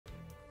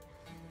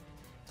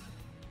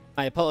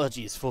My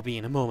apologies for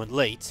being a moment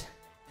late.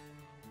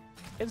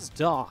 It's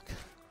dark.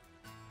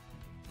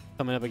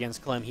 Coming up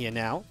against Clem here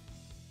now.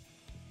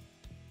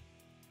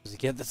 As we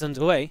get this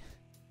underway.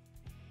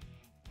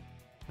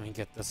 Let me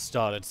get this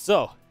started.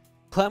 So,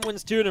 Clem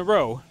wins 2 in a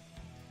row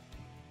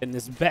in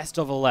this best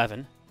of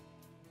 11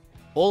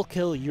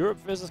 all-kill Europe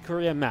versus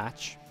Korea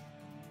match.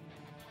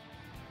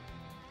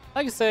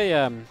 Like I say,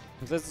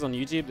 if this is on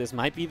YouTube, this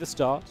might be the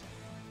start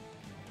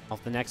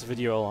of the next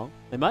video along.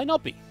 It might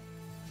not be,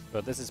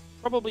 but this is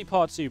probably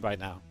part 2 by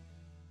now,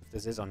 if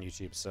this is on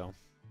YouTube, so.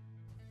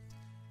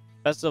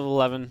 Best of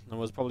 11, there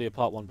was probably a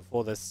part 1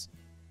 before this.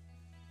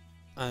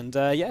 And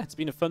yeah, it's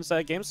been a fun set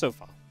of games so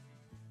far.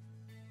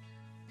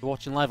 If you're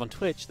watching live on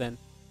Twitch, then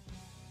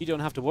you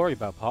don't have to worry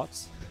about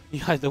parts.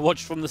 You either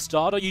watched from the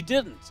start or you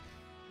didn't.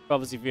 But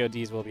obviously,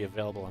 VODs will be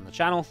available on the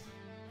channel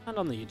and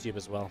on the YouTube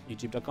as well.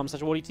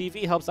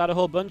 YouTube.com/WardiTV helps out a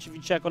whole bunch if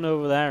you check on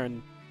over there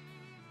and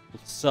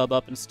sub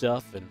up and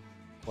stuff and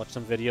watch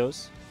some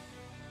videos.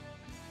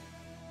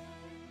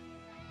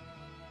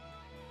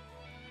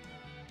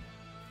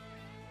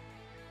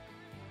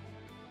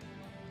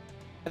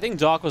 I think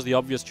Dark was the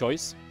obvious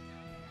choice.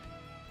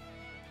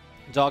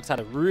 Dark's had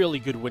a really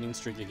good winning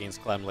streak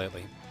against Clem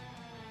lately.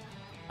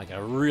 Like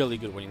a really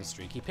good winning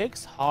streak. He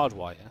picks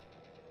Hardwire.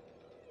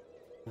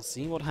 We'll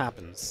see what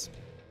happens.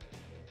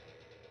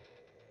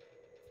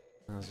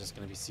 I was just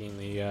going to be seeing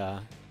the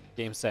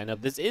game setting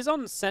up. This is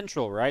on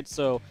Central, right?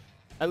 So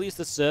at least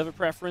the server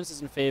preference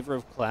is in favor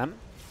of Clem.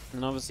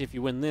 And obviously if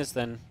you win this,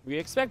 then we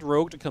expect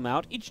Rogue to come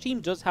out. Each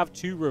team does have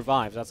 2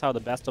 revives. That's how the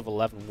best of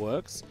 11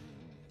 works.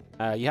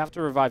 You have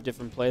to revive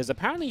different players.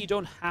 Apparently you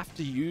don't have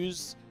to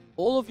use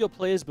all of your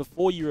players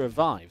before you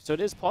revive. So it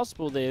is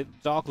possible that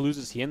Dark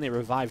loses here and they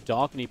revive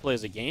Dark and he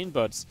plays again,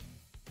 but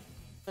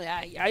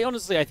I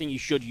honestly, I think you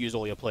should use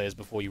all your players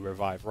before you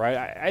revive, right?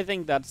 I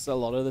think that's a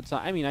lot of the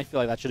time. I mean, I feel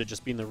like that should have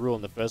just been the rule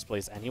in the first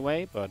place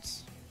anyway, but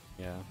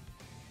yeah.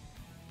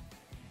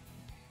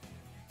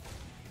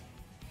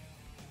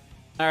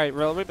 Alright,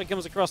 well, Ripper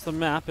comes across the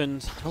map,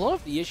 and a lot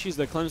of the issues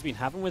that Clem's been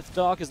having with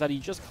Dark is that he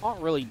just can't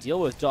really deal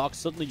with Dark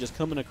suddenly just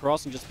coming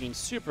across and just being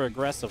super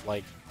aggressive,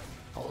 like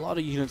a lot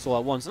of units all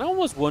at once. And I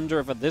almost wonder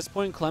if at this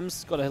point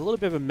Clem's got a little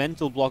bit of a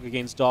mental block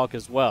against Dark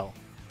as well.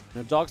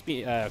 You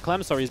know,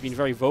 Clem, has been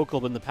very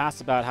vocal in the past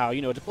about how,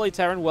 you know, to play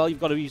Terran well, you've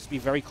got to be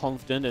very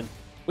confident, and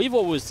we've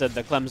always said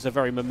that Clem's a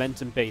very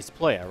momentum-based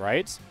player,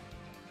 right?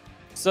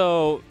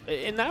 So,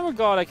 in that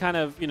regard, I kind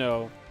of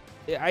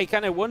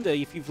wonder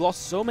if you've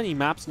lost so many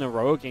maps in a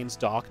row against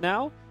Dark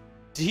now,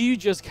 do you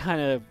just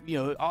kind of, you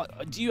know,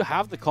 do you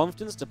have the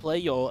confidence to play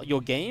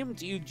your game?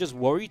 Do you just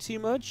worry too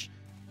much?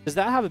 Does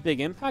that have a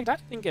big impact? I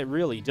think it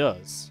really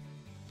does.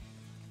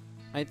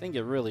 I think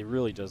it really,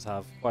 really does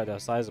have quite a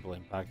sizable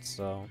impact,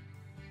 so.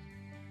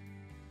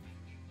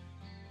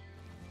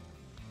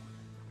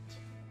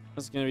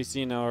 Just going to be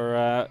seeing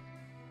our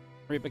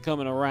Reaper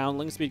coming around,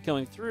 Link Speed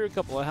coming through, a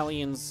couple of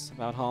Hellions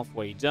about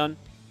halfway done.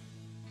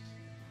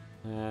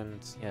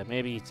 And yeah,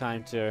 maybe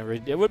time to,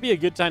 it would be a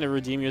good time to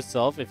redeem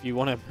yourself if you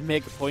want to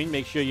make a point,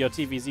 make sure your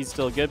TvZ is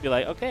still good, be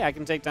like, okay, I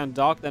can take down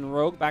Dark, then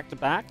Rogue back to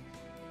back.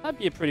 That'd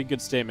be a pretty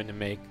good statement to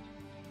make.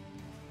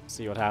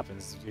 See what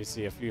happens. You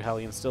see a few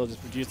Hellions still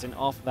just producing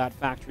off that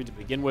factory to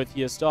begin with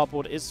here.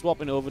 Starport is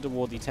swapping over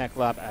toward the tech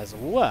lab as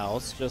well.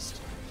 It's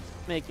just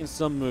making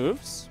some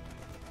moves.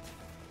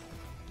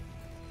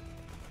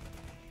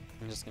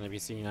 I'm just going to be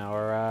seeing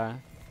our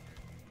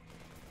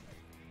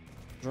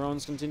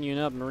drones continuing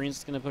up. Marine's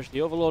just going to push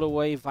the Overlord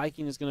away.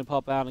 Viking is going to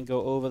pop out and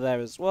go over there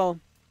as well.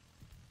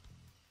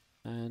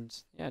 And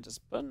yeah,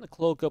 just button the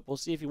cloak up. We'll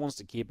see if he wants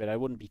to keep it. I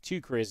wouldn't be too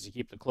crazy to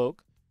keep the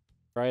cloak.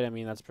 Right, I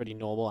mean, that's pretty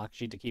normal,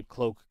 actually, to keep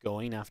Cloak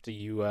going after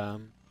you,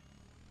 you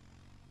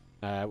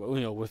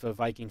know, with a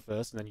Viking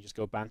first, and then you just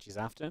go Banshees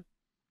after.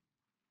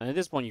 And at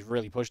this point, you've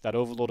really pushed that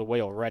Overlord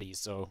away already,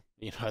 so,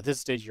 you know, at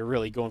this stage, you're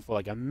really going for,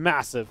 like, a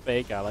massive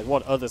fake out. Like,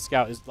 what other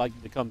scout is likely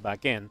to come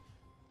back in?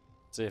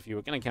 So if you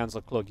were going to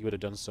cancel Cloak, you would have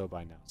done so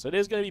by now. So it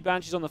is going to be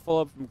Banshees on the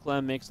follow-up from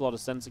Clem. Makes a lot of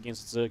sense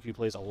against Zerk, who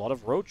plays a lot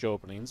of Roach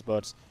openings,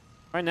 but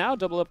right now,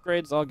 double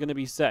upgrades are going to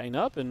be setting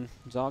up, and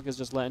Dark is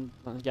just getting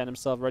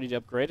himself ready to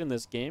upgrade in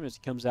this game as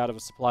he comes out of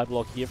a supply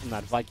block here from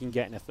that Viking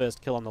getting a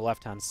first kill on the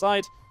left-hand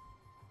side.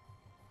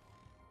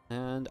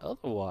 And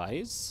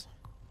otherwise,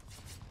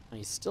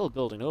 he's still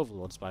building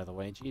Overlords, by the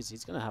way. Jeez,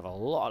 he's going to have a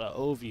lot of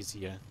OVs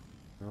here.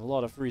 And a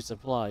lot of free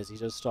supplies. He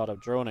does start up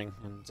droning,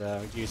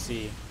 and we do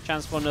see a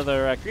chance for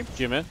another Creeper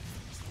Jimmer.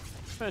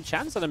 A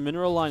chance at a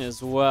mineral line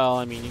as well.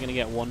 I mean, you're going to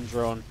get one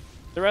drone.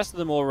 The rest of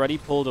them already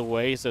pulled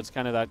away, so it's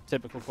kind of that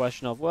typical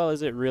question of, well,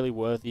 is it really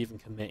worth even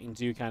committing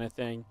to kind of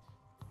thing?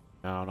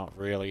 No, not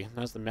really.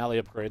 That's the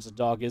melee upgrades. The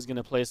Dog is going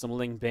to play some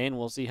Ling Bane.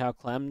 We'll see how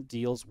Clem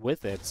deals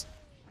with it.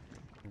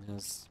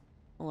 Because,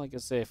 well, like I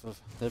say,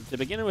 to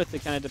begin with,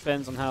 it kind of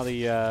depends on how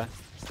the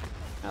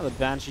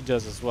Banshee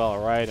does as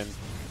well, right? And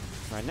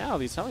right now,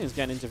 these Hellions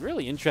getting into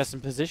really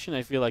interesting position,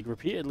 I feel like,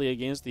 repeatedly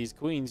against these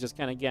Queens, just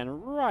kind of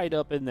getting right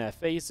up in their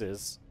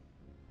faces.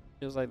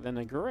 Feels like they're in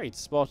a great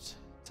spot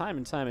time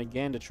and time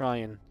again to try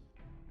and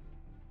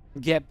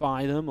get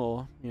by them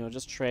or, you know,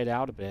 just trade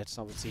out a bit.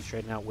 Obviously,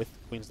 trading out with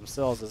the queens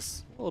themselves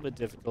is a little bit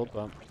difficult,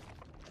 but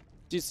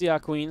do see our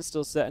queens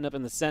still setting up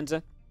in the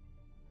center.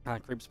 Our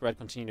creep spread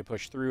continue to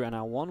push through, and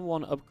our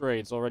 1-1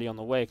 upgrades already on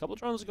the way. A couple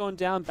drones are going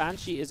down.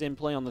 Banshee is in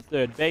play on the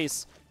third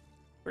base.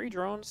 3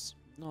 drones,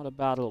 not a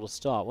bad little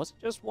start. Was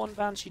it just 1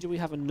 Banshee? Do we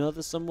have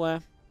another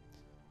somewhere?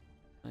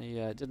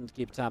 I didn't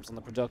keep tabs on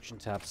the production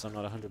tab, so I'm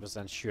not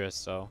 100% sure,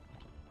 so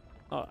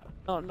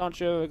not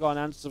sure we got an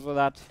answer for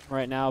that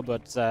right now,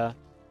 but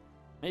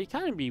it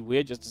kind of be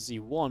weird just to see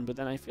 1, but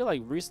then I feel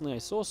like recently I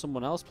saw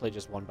someone else play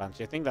just 1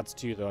 Banshee. I think that's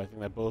 2, though. I think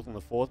they're both on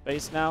the 4th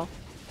base now.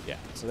 Yeah,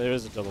 so there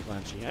is a double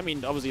Banshee. I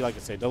mean, obviously, like I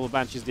say, double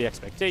Banshee is the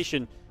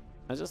expectation.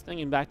 I was just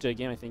thinking back to a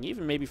game, I think,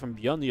 even maybe from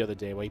Beyond the other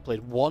day, where he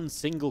played 1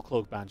 single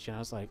Cloak Banshee, and I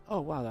was like,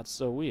 oh, wow, that's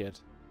so weird.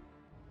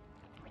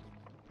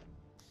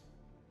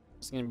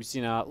 It's going to be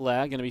seen out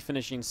there. Going to be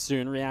finishing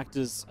soon.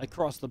 Reactors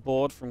across the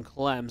board from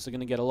Clem, so going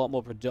to get a lot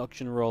more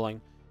production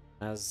rolling.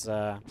 As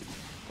the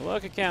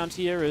worker count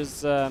here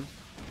is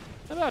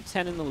about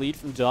 10 in the lead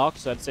from Doc,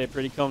 so I'd say a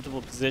pretty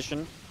comfortable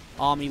position.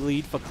 Army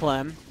lead for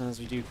Clem as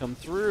we do come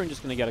through, and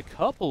just going to get a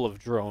couple of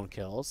drone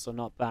kills, so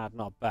not bad,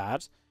 not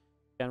bad.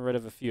 Getting rid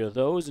of a few of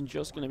those, and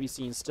just going to be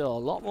seeing still a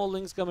lot more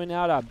links coming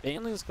out. Our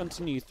banelings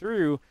continue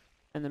through,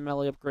 and the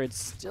melee upgrades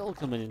still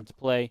coming into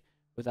play,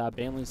 with our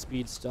baneling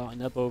speed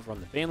starting up over on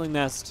the baneling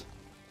nest.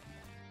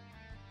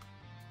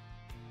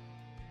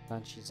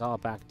 Banshees are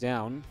back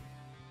down.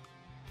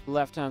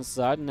 Left-hand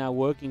side, and now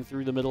working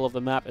through the middle of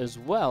the map as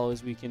well,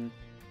 as we can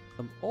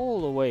come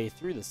all the way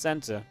through the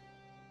center.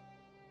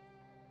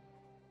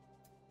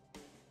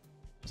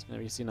 Just going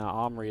to be seeing our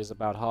armory is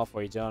about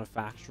halfway done.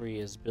 Factory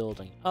is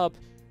building up.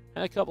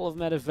 And a couple of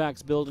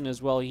medevacs building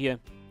as well here.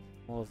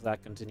 All of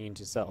that continuing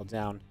to settle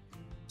down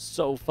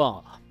so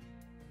far.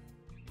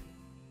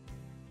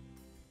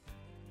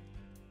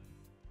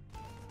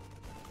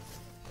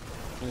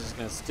 This is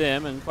going to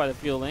stim, and quite a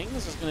few lings.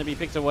 This is going to be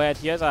picked away at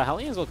here as our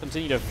Hellions will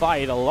continue to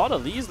fight. A lot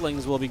of these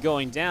lings will be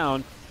going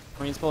down.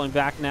 Marine's pulling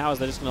back now as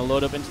they're just going to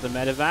load up into the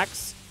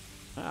medevacs.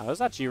 Wow, that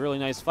was actually a really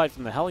nice fight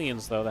from the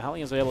Hellions, though. The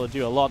Hellions were able to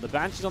do a lot. The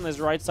Banshee's on his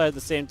right side at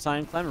the same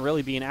time. Clem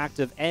really being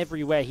active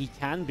everywhere he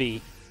can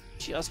be.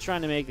 Just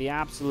trying to make the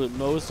absolute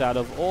most out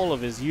of all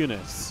of his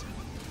units.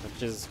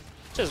 Which is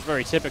just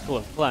very typical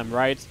of Clem,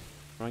 right?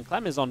 When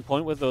Clem is on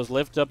point with those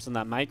lift-ups and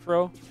that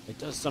micro, it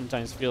does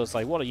sometimes feel it's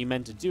like, what are you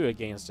meant to do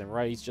against him,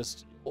 right? He's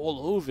just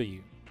all over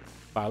you.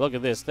 Wow, look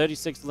at this.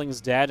 36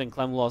 lings dead, and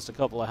Clem lost a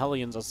couple of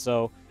Hellions or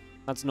so.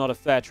 That's not a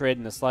fair trade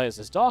in the slightest.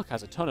 His Dark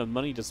has a ton of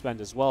money to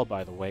spend as well,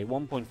 by the way.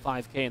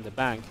 1.5k in the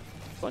bank.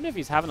 I wonder if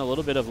he's having a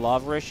little bit of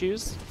lava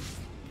issues.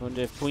 I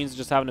wonder if Queen's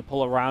just having to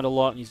pull around a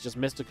lot and he's just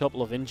missed a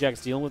couple of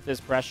injects dealing with this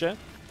pressure.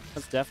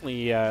 That's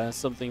definitely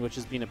something which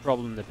has been a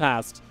problem in the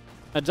past.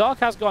 Now, Dark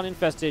has got an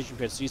infestation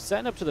pit, so he's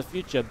setting up to the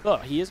future,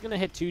 but he is going to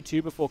hit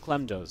 2-2 before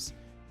Clem does.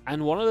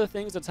 And one of the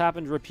things that's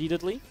happened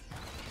repeatedly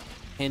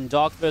in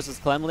Dark versus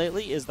Clem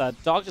lately is that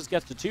Dark just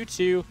gets to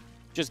 2-2,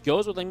 just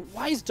goes with him.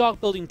 Why is Dark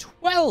building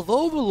 12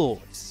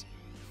 Overlords?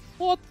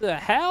 What the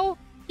hell?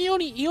 He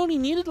only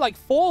needed like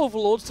 4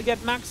 Overlords to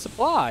get max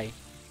supply.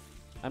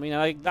 I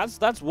mean,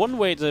 that's one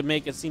way to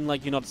make it seem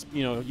like you're not,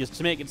 just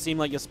to make it seem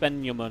like you're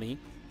spending your money.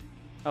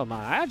 Oh man,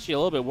 I'm actually a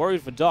little bit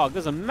worried for Dog.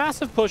 There's a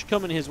massive push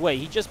coming his way.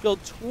 He just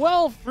built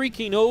 12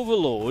 freaking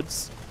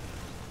Overlords.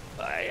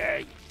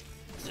 I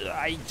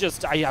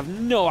have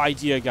no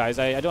idea, guys.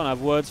 I don't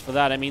have words for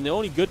that. I mean, the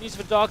only good news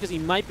for Dog is he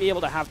might be able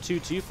to have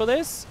 2-2 for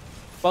this.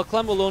 But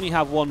Clem will only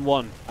have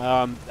 1-1.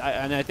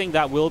 And I think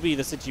that will be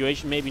the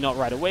situation. Maybe not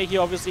right away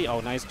here, obviously.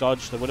 Oh, nice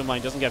dodge. The Wooden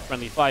Mine doesn't get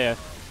friendly fire.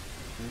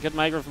 Good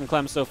micro from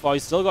Clem so far.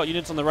 He's still got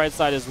units on the right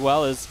side as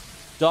well as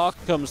Dark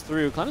comes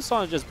through. Clem's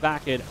trying to just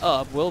back it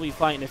up. We'll be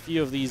fighting a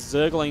few of these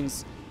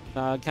Zerglings,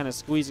 kind of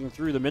squeezing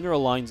through the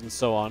mineral lines and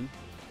so on.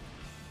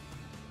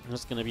 I'm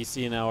just going to be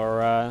seeing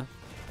our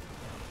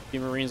few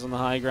Marines on the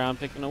high ground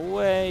picking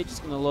away.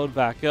 Just going to load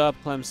back up.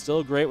 Clem's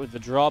still great with the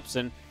drops.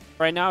 And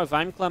right now, if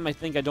I'm Clem, I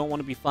think I don't want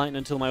to be fighting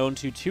until my own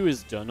 2-2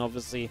 is done.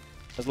 Obviously,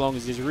 as long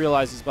as he's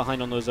realized he's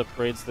behind on those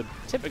upgrades, that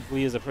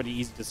typically is a pretty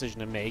easy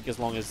decision to make. As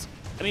long as,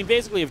 I mean,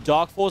 basically, if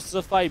Dark forces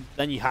a fight,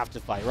 then you have to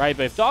fight, right?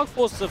 But if Dark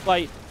forces a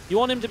fight, you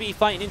want him to be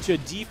fighting into a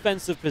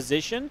defensive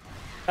position.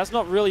 That's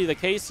not really the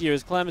case here,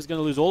 as Clem is going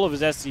to lose all of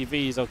his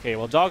SCVs. Okay,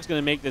 well, Dark's going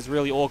to make this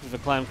really awkward for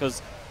Clem,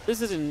 because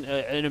this is, in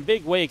a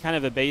big way, kind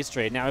of a base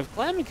trade. Now, if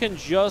Clem can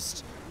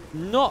just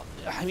not...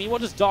 I mean,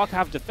 what does Dark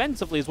have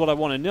defensively is what I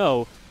want to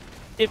know.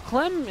 If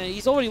Clem,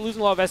 he's already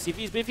losing a lot of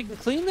SCVs, but if he can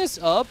clean this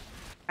up,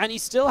 and he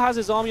still has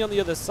his army on the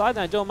other side,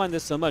 then I don't mind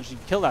this so much. You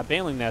kill that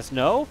Baneling Nest.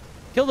 No?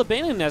 Kill the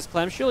Baneling Nest,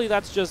 Clem. Surely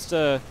that's just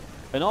an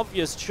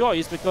obvious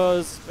choice,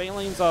 because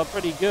Banelings are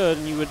pretty good,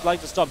 and you would like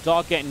to stop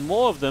Dark getting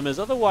more of them, as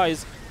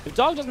otherwise, if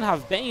Dark doesn't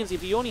have Banes,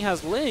 if he only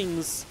has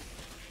Lings,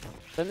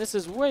 then this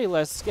is way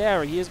less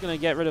scary. He is going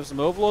to get rid of some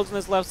Overlords on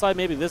this left side.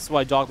 Maybe this is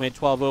why Dark made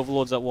 12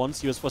 Overlords at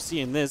once. He was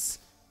foreseeing this.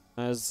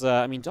 As,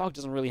 I mean, Dark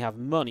doesn't really have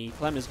money.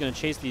 Clem is going to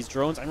chase these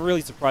drones. I'm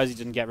really surprised he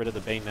didn't get rid of the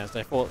Bane Nest.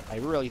 I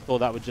really thought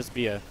that would just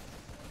be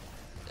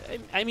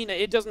I mean,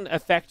 it doesn't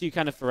affect you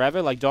kind of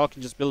forever. Like, Dark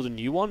can just build a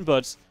new one,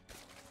 but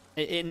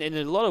in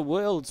a lot of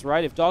worlds,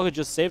 right, if Dark had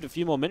just saved a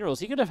few more minerals,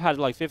 he could have had,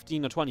 like,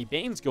 15 or 20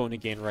 Banes going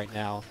again right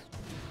now.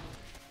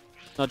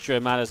 Not sure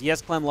it matters.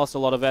 Yes, Clem lost a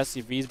lot of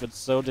SCVs, but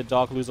so did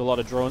Dark lose a lot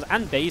of drones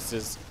and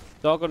bases.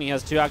 Dark only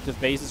has 2 active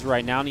bases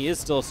right now, and he is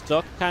still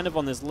stuck kind of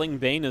on this Ling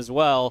Bane as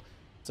well.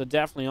 So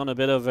definitely on a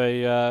bit of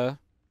a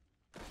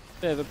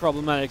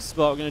problematic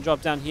spot. We're going to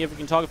drop down here. If we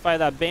can target fire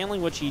that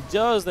Baneling, which he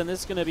does, then this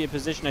is going to be a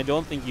position I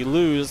don't think you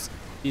lose.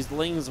 These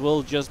Lings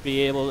will just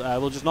be able,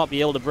 not be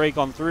able to break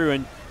on through.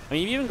 And I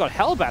mean, you've even got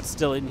Hellbat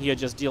still in here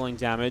just dealing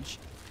damage.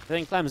 I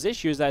think Clem's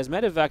issue is that his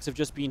medevacs have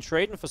just been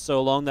trading for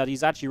so long that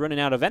he's actually running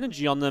out of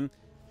energy on them.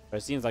 But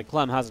it seems like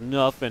Clem has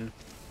enough. And,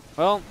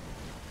 well,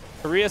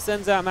 Korea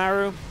sends out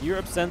Maru,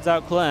 Europe sends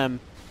out Clem.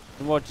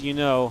 And what do you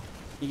know?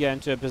 You get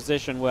into a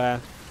position where,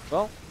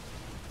 well,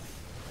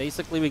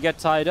 basically we get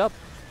tied up.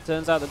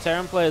 Turns out the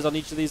Terran players on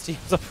each of these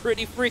teams are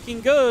pretty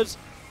freaking good.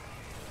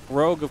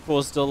 Rogue, of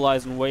course, still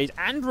lies in wait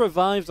and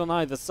revives on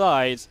either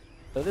side.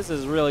 So this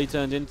has really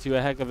turned into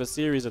a heck of a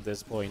series at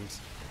this point.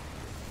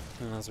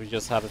 As we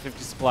just have a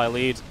 50 supply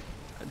lead.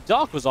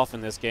 Dark was off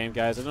in this game,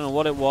 guys. I don't know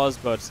what it was,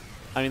 but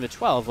I mean, the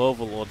 12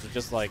 Overlords are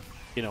just like,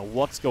 you know,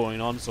 what's going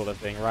on sort of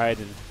thing, right?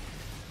 And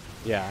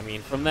yeah, I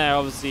mean, from there,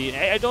 obviously,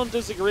 I don't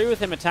disagree with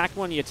him attacking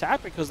when he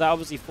attacked because that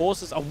obviously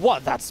forces...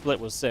 what? That split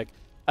was sick.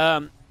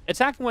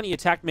 Attacking when he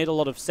attacked made a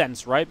lot of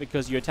sense, right?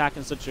 Because you attack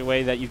in such a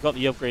way that you've got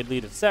the upgrade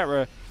lead,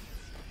 etc.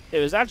 It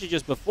was actually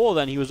just before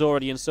then he was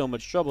already in so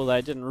much trouble that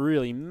it didn't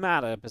really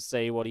matter, per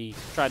se, what he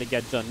tried to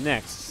get done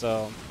next.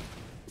 So,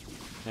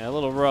 yeah, a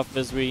little rough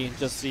as we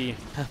just see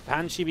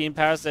Banshee being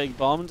parasitic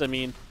bombed. I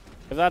mean,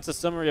 if that's a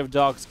summary of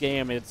Dark's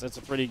game, it's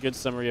a pretty good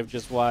summary of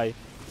just why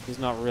he's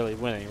not really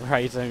winning,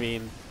 right? I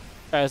mean,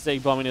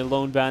 parasitic bombing a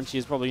lone Banshee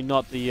is probably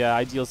not the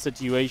ideal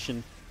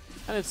situation.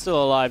 And it's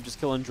still alive, just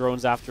killing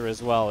drones after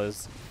as well.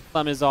 As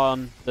Clem is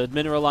on the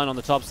mineral line on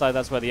the top side,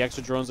 that's where the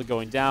extra drones are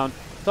going down.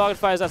 Target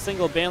fires that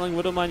single Baneling.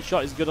 Widowmine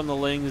shot is good on the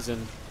Lings,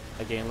 and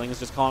again, Lings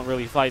just can't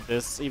really fight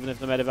this. Even if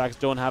the medevacs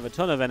don't have a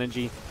ton of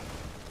energy,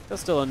 there's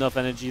still enough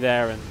energy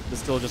there, and there's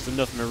still just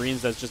enough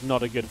Marines that's just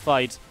not a good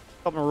fight.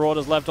 Couple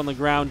Marauders left on the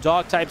ground.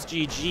 Dark types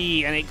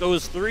GG, and it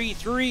goes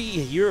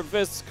 3-3. Europe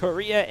vs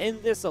Korea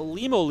in this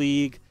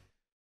Olimoleague.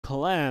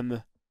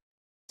 Clem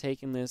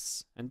taking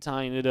this and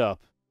tying it up.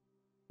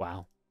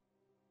 Wow.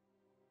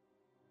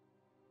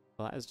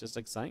 Well, that is just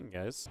exciting,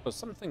 guys. Oh,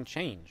 something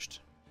changed.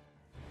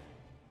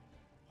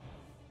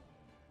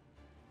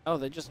 Oh,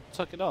 they just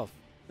took it off.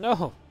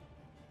 No!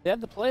 They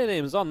had the player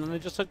names on, and they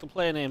just took the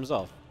player names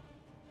off.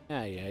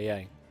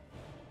 Yeah.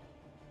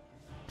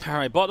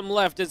 Alright, bottom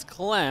left is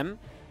Clem.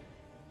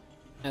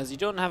 As you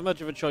don't have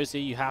much of a choice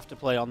here, you have to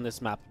play on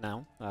this map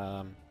now.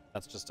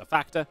 That's just a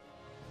factor.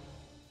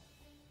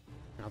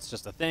 That's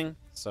just a thing.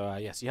 So,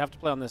 yes, you have to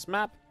play on this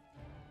map.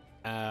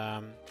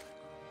 And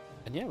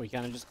yeah, we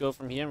kind of just go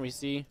from here and we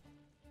see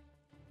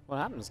what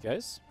happens,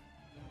 guys.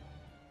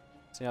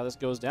 See how this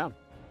goes down.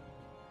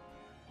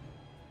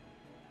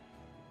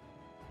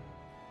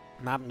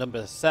 Map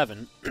number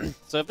 7.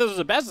 So if this was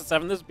a best of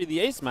 7, this would be the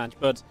ace match.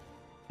 But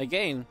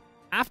again,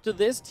 after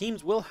this,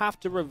 teams will have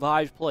to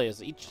revive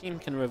players. Each team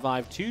can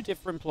revive 2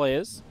 different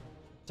players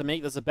to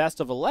make this a best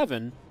of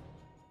 11.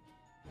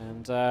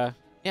 And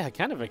yeah,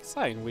 kind of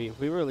exciting. We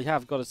really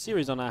have got a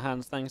series on our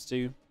hands thanks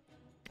to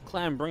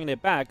Clem bringing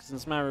it back,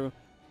 since Maru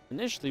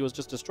initially was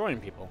just destroying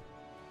people.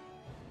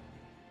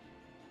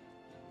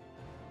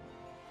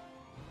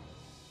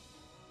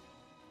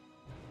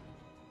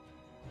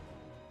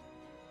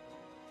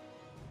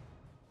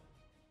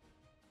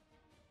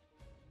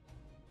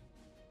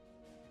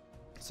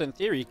 So in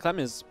theory, Clem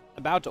is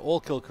about to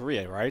all-kill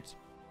Korea, right?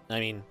 I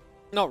mean,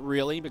 not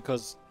really,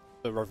 because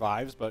the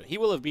revives, but he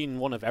will have beaten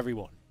one of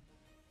everyone.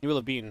 He will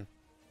have beaten...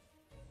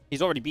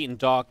 He's already beaten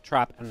Dark,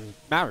 Trap, and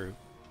Maru.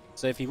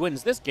 So if he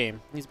wins this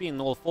game, he's beaten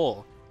all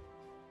 4.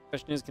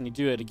 Question is, can he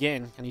do it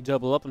again? Can he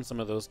double up on some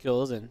of those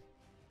kills and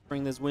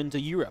bring this win to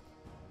Europe?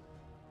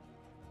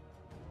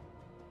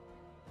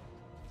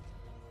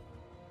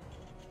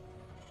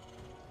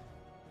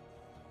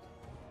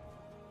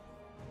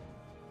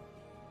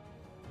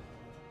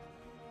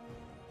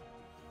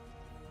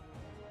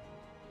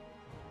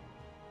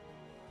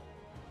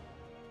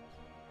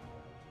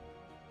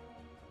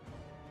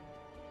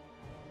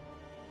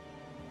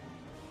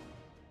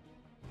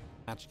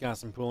 Match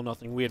gas and pool,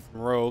 nothing weird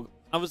from Rogue.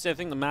 Obviously, I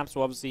think the maps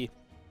were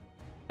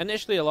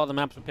initially, a lot of the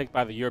maps were picked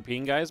by the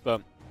European guys,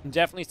 but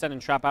definitely sending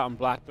Trap out on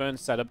Blackburn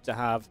set up to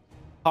have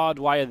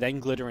Hardwire, then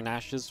Glitter and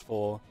Ashes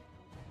for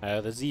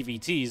the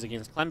ZVTs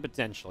against Clem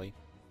potentially.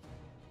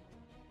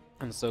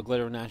 And so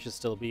Glitter and Ashes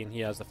still being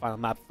here as the final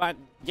map.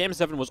 Game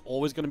 7 was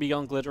always going to be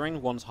on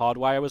Glittering once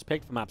Hardwire was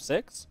picked for map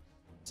 6.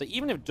 So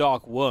even if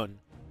Dark won,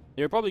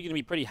 they were probably going to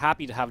be pretty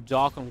happy to have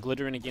Dark on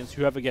Glittering against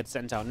whoever gets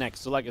sent out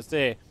next. So like I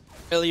say,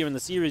 earlier in the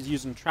series,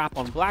 using Trap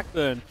on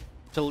Blackburn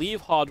to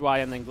leave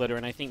Hardwire and then Glitter,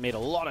 and I think made a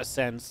lot of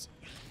sense,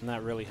 and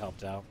that really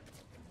helped out.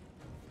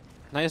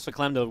 Nice for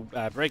Clem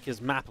to break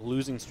his map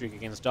losing streak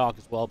against Dark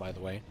as well, by the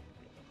way.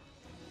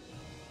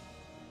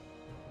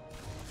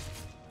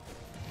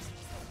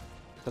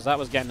 because that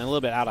was getting a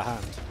little bit out of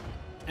hand.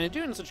 And it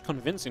did in such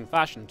convincing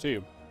fashion,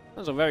 too.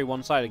 That was a very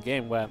one-sided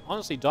game where,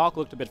 honestly, Dark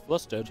looked a bit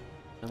flustered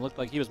and looked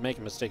like he was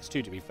making mistakes,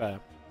 too, to be fair.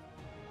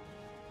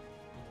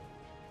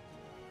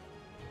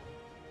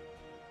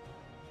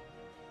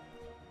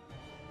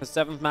 The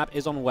 7th map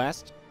is on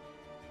West,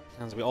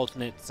 as we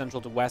alternate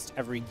Central to West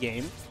every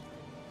game.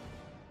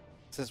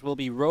 This will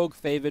be Rogue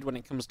favored when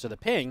it comes to the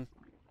ping,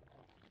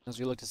 as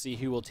we look to see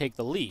who will take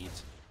the lead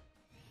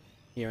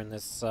here in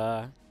this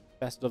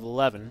best of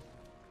 11.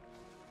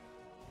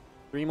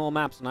 3 more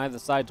maps on either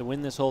side to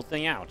win this whole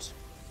thing out.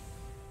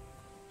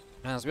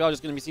 As we are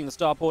just going to be seeing the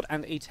starport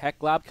and a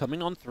tech lab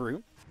coming on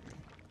through.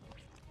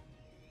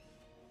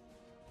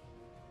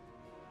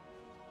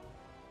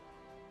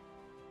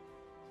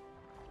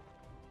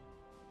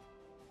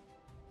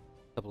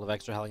 Couple of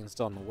extra Hellions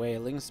still on the way.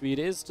 Link speed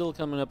is still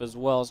coming up as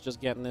well. It's just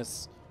getting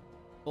this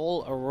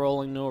all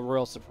a-rolling. No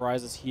real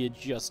surprises here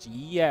just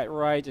yet,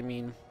 right? I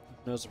mean,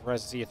 no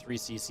surprise to see a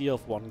 3C seal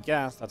for 1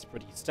 gas. That's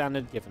pretty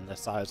standard given the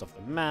size of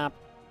the map.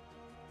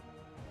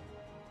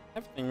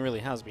 Everything really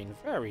has been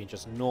very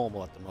just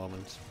normal at the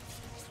moment.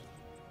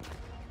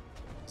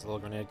 This little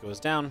grenade goes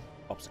down,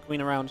 pops the queen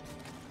around.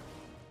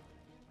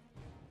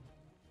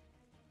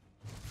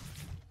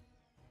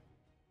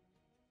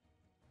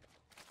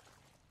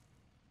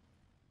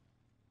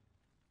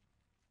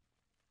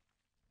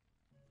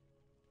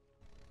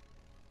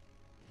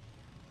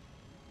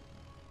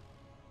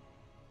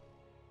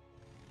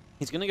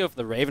 He's going to go for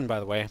the Raven, by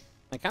the way.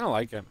 I kind of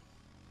like it.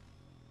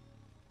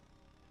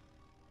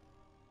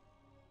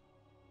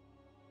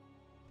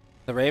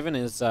 The Raven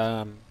is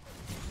something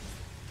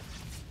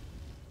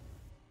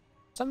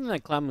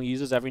that Clem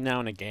uses every now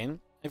and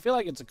again. I feel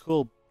like it's a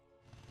cool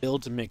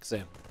build to mix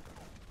in.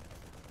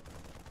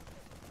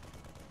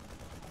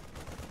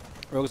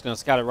 Rogue's going to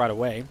scout it right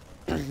away.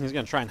 He's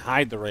going to try and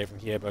hide the Raven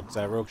here, but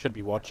Rogue should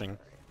be watching.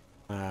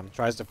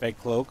 Tries to fake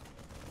cloak.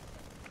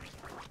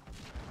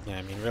 Yeah,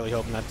 I mean, really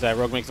hoping that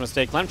Rogue makes a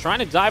mistake. Clem trying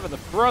to dive at the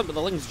front, but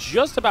the Lings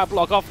just about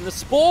block off, and the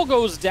Spore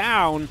goes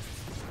down.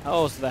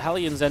 Oh, so the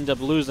Hellions end up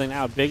losing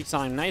out big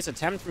time. Nice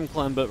attempt from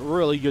Clem, but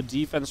really good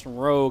defense from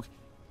Rogue.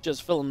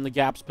 Just filling the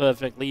gaps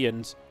perfectly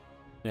and,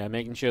 yeah,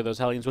 making sure those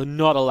Hellions were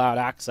not allowed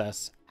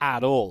access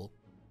at all.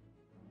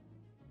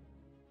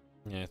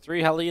 Yeah,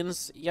 3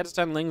 Hellions. He gets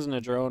 10 Lings and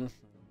a drone.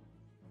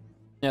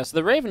 Yeah, so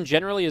the Raven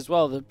generally as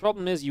well. The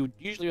problem is you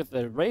usually with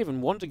the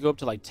Raven want to go up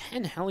to like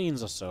 10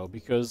 Hellions or so,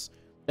 because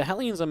the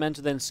Hellions are meant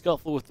to then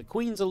scuffle with the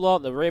Queens a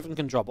lot. The Raven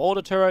can drop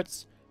order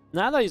turrets.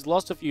 Now that he's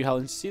lost a few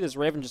Hellions, you see this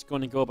Raven just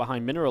going to go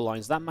behind mineral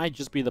lines. That might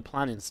just be the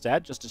plan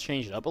instead, just to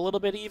change it up a little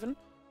bit even.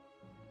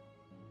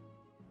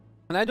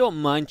 And I don't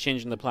mind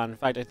changing the plan. In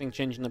fact, I think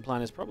changing the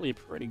plan is probably a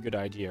pretty good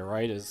idea,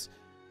 right? As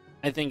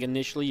I think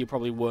initially you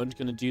probably weren't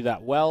going to do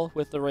that well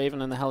with the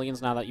Raven and the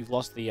Hellions now that you've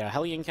lost the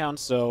Hellion count.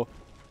 So,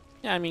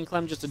 yeah, I mean,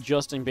 Clem just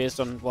adjusting based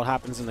on what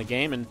happens in the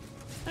game. And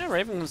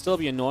Raven can still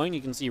be annoying.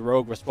 You can see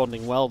Rogue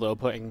responding well, though,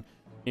 putting,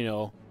 you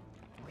know,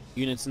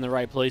 units in the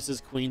right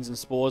places, Queens and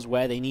Spores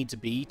where they need to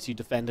be to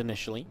defend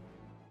initially.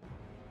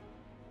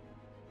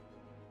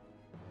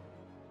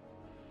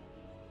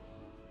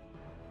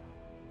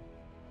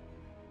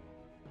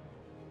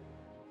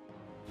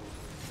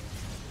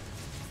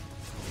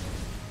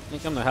 Here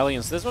come the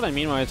Hellions. This is what I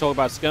mean when I talk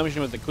about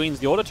skirmishing with the Queens.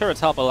 The order turrets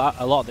help a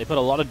lot. They put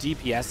a lot of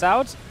DPS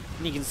out.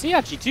 And you can see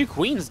actually 2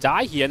 Queens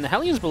die here. And the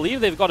Hellions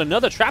believe they've got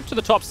another trap to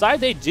the top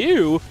side. They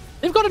do.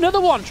 They've got another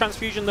one.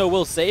 Transfusion, though,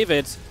 will save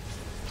it.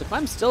 So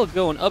Clem's still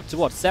going up to,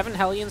 what, 7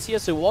 Hellions here?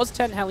 So it was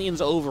 10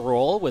 Hellions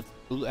overall with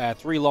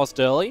 3 lost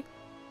early.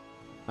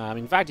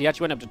 In fact, he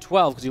actually went up to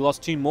 12 because he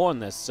lost 2 more in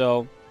this.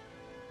 So,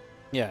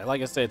 yeah,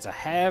 like I said, it's a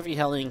heavy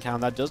Hellion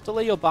count. That does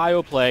delay your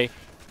bio play.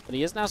 But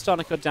he is now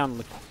starting to cut down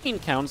the Queen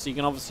count, so you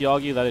can obviously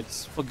argue that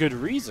it's for good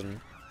reason.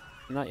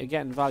 And that you're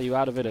getting value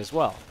out of it as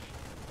well.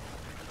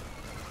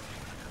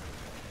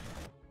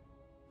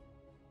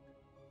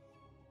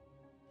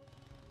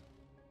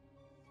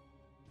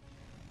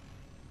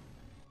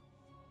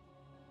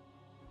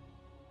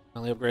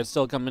 Well, the upgrade's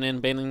still coming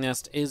in. Baneling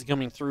Nest is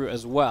coming through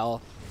as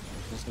well.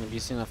 Just going to be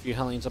seeing a few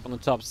Hellions up on the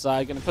top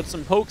side. Going to put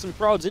some pokes and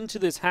prods into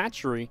this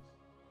hatchery.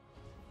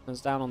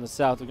 As down on the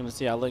south, we're going to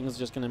see our Lings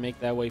just going to make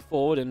their way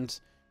forward. And,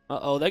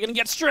 uh-oh, they're going to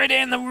get straight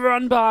in. The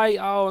run by.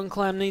 Oh, and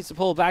Clem needs to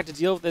pull back to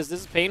deal with this.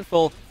 This is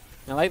painful.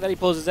 I like that he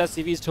pulls his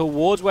SCVs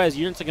towards where his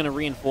units are going to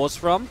reinforce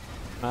from.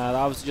 That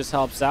obviously just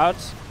helps out.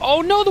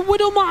 Oh, no, the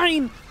Widow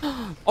Mine!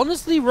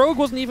 Honestly, Rogue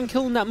wasn't even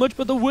killing that much,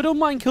 but the Widow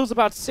Mine kills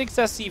about 6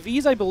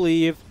 SCVs, I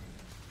believe.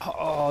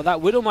 Oh,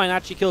 that Widow Mine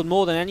actually killed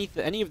more than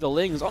any of the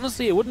Lings.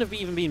 Honestly, it wouldn't have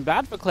even been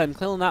bad for Clem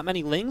killing that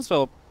many Lings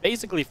for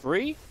basically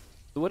free.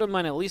 The Widow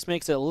Mine at least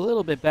makes it a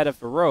little bit better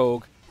for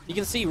Rogue. You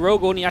can see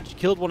Rogue only actually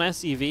killed 1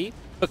 SCV,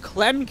 but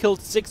Clem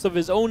killed 6 of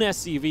his own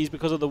SCVs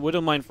because of the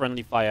Widow Mine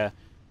friendly fire.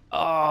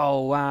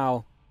 Oh,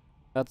 wow.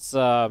 That's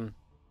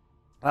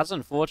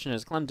unfortunate,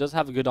 as Clem does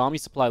have a good army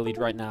supply lead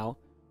right now.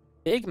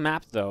 Big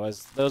map, though,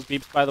 as those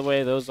beeps, by the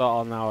way, those are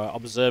on our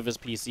Observer's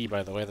PC,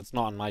 by the way. That's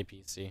not on my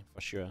PC,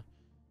 for sure.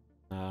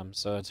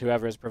 So it's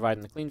whoever is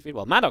providing the clean feed.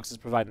 Well, Maddox is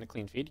providing the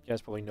clean feed. You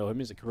guys probably know him.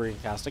 He's a Korean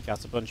caster.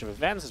 Casts a bunch of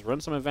events. Has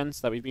run some events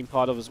that we've been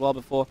part of as well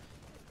before.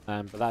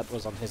 But that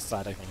was on his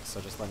side, I think.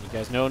 So just letting you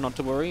guys know, not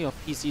to worry. Your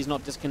PC's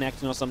not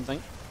disconnecting or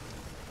something.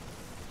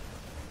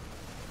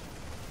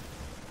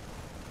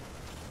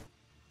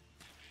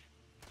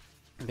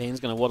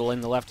 Bane's going to waddle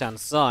in the left-hand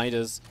side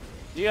as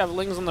you have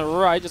Lings on the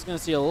right. Just going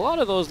to see a lot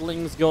of those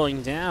Lings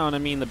going down. I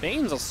mean, the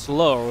Banes are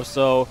slow,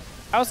 so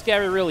how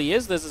scary really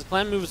is this? As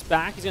Clem moves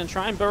back, he's going to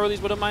try and burrow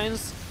these Widow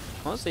Mines.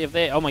 Let's see if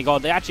they... Oh my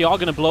god, they actually are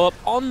going to blow up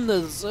on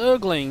the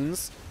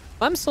Zerglings.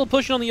 Clem's still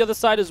pushing on the other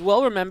side as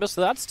well, remember,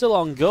 so that's still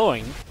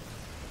ongoing.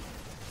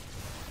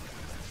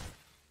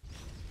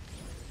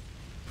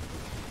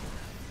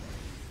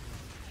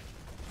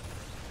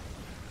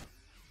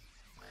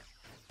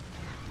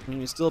 And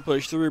we still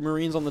push through.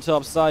 Marines on the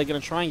top side, going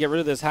to try and get rid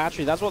of this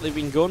hatchery. That's what they've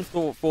been going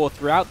for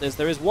throughout this.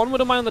 There is one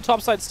Widow Mine on the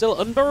top side still.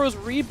 Unburrows,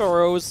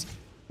 reburrows.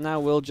 Now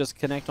we'll just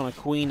connect on a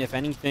Queen, if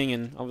anything,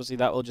 and obviously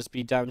that will just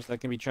be damage that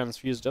can be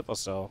transfused up or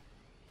so.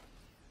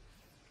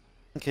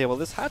 Okay, well,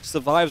 this hatch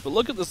survives, but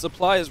look at the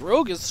supplies.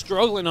 Rogue is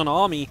struggling on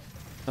Army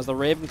as the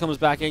Raven comes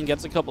back in,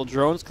 gets a couple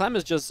drones. Clem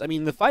is just... I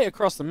mean, the fight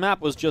across the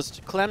map was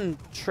just Clem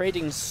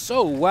trading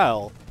so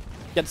well.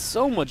 Gets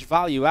so much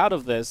value out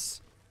of this.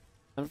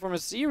 And from a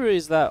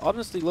series that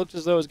honestly looked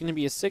as though it was going to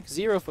be a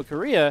 6-0 for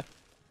Korea,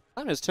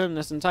 Clem has turned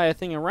this entire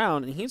thing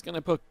around, and he's going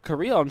to put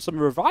Korea on some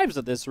revives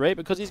at this rate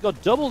because he's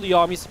got double the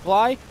army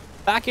supply.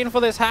 Back in for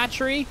this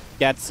hatchery.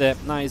 Gets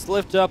it. Nice.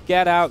 Lift up,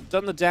 get out,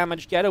 done the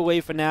damage, get away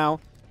for now.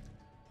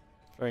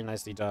 Very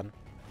nicely done.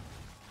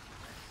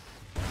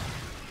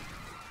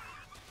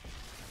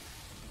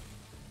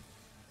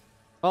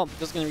 Well,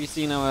 just going to be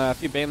seeing a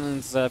few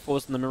Banelings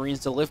forcing the Marines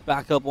to lift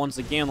back up once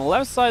again. On the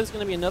left side is going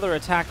to be another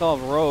attack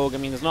of Rogue. I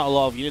mean, there's not a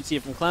lot of units here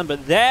from Clem,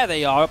 but there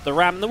they are up the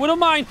ramp. And the Widow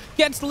Mine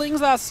gets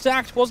Lings that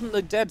stacked. Wasn't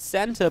the dead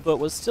center, but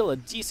was still a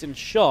decent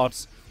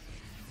shot.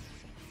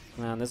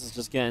 Man, this is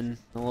just getting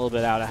a little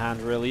bit out of hand,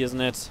 really,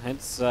 isn't it?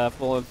 It's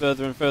falling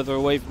further and further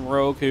away from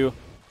Rogue, who...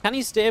 Can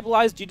he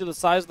stabilize due to the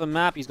size of the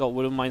map? He's got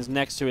Widow Mines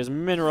next to his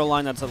mineral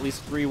line. That's at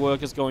least 3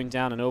 workers going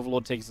down, and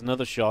Overlord takes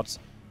another shot.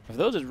 If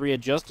those had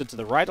readjusted to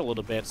the right a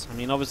little bit, I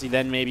mean, obviously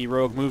then maybe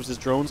Rogue moves his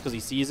drones because he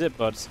sees it,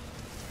 but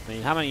I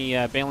mean, how many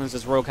Banelings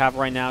does Rogue have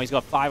right now? He's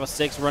got 5 or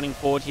 6 running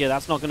forward here.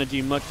 That's not going to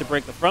do much to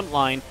break the front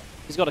line.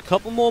 He's got a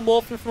couple more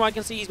Morphin from what I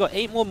can see. He's got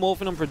 8 more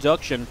Morphin on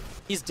production.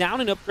 He's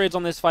down in upgrades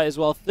on this fight as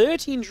well.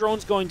 13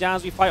 drones going down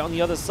as we fight on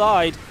the other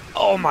side.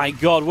 Oh my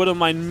god, Widow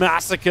Mine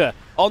massacre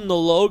on the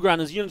low ground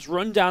as units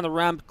run down the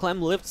ramp.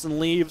 Clem lifts and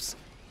leaves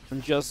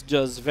and just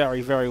does very,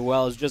 very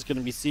well. It's just going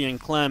to be seeing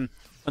Clem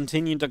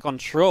continue to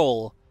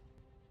control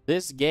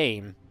this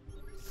game.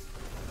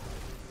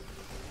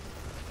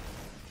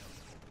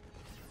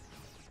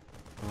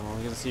 Oh, we're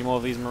going to see more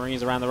of these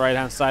Marines around the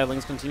right-hand side.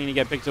 Lings continue to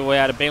get picked away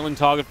out of Baneling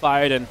target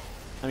fired, and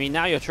I mean,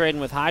 now you're trading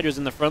with Hydras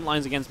in the front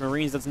lines against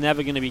Marines. That's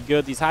never going to be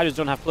good. These Hydras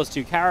don't have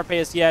 +2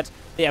 carapace yet.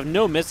 They have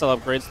no missile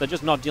upgrades, so they're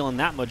just not dealing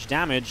that much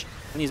damage.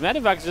 And these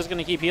Medivacs are just going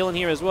to keep healing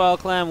here as well.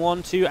 Clem,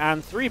 1, 2,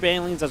 and 3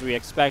 Banelings as we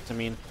expect. I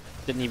mean,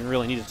 didn't even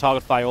really need to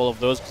target fire all of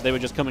those because they were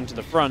just coming to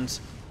the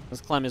front. As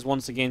Clem is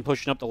once again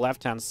pushing up the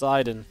left-hand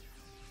side, and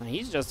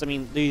he's just, I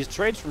mean, these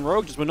trades from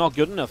Rogue just were not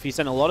good enough. He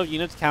sent a lot of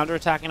units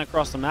counter-attacking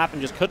across the map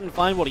and just couldn't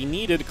find what he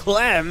needed.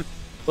 Clem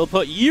will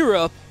put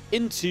Europe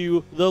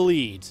into the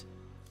lead.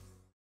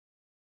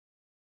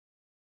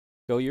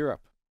 Go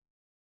Europe.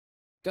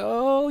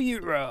 Go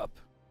Europe.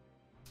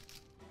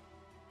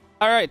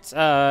 All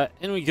right,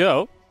 in we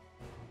go.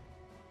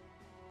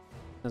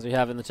 As we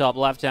have in the top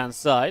left-hand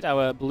side,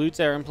 our blue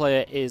Terran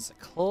player is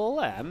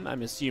Clem,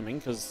 I'm assuming,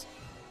 because...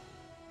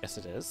 Yes,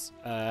 it is.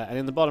 And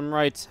in the bottom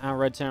right, our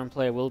red Terran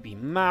player will be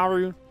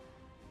Maru.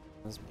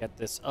 As we get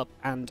this up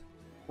and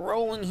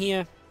rolling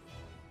here.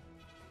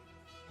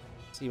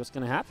 See what's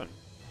going to happen.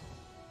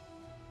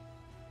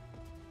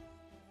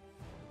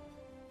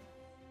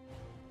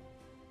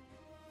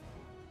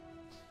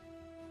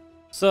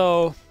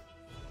 So,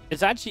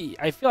 it's actually...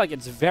 I feel like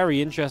it's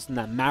very interesting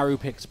that Maru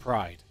picks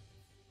Pride.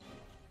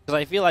 Because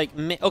I feel like...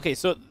 Okay,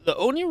 so the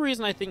only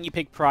reason I think you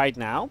pick Pride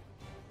now...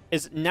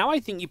 is now I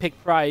think you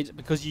pick Pride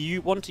because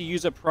you want to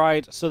use a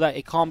Pride so that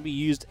it can't be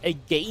used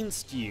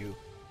against you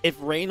if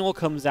Reynor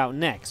comes out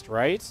next,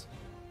 right?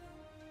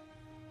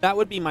 That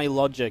would be my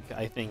logic,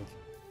 I think.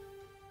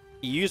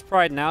 You use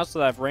Pride now so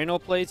that if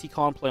Reynor plays, he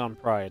can't play on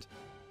Pride.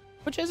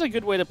 Which is a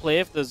good way to play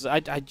if there's...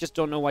 I just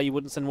don't know why you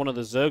wouldn't send one of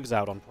the Zergs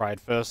out on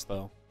Pride first,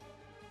 though.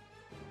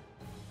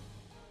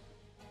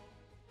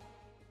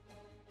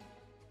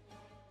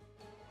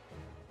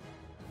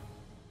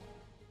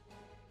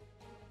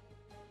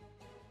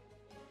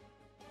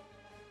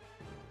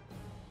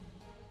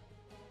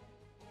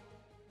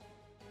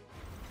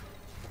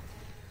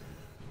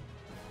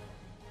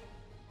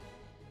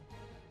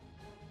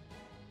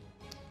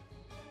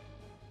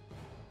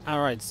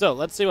 Alright, so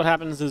let's see what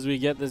happens as we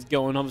get this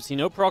going. Obviously,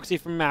 no proxy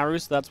from Maru,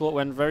 so that's what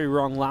went very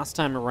wrong last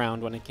time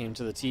around when it came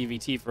to the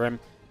TvT for him.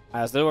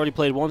 As they already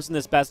played once in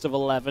this best of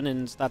 11,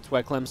 and that's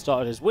where Clem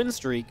started his win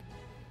streak.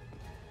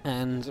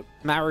 And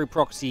Maru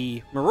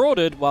proxy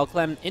marauded while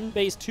Clem in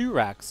base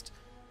 2-raxed.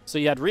 So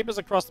you had Reapers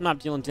across the map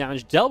dealing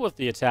damage, dealt with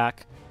the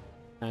attack,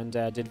 and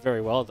did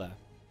very well there.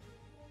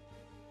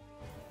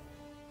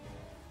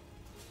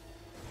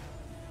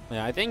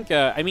 Yeah, I think,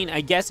 I mean,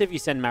 I guess if you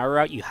send Maru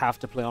out, you have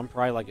to play on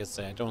Pride, like I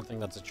say. I don't think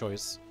that's a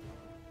choice.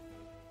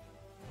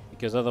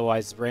 Because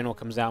otherwise, Reynor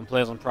comes out and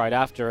plays on Pride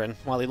after, and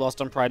while he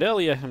lost on Pride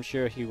earlier, I'm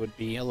sure he would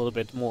be a little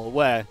bit more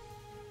aware.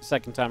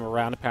 Second time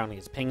around, apparently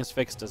his ping is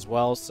fixed as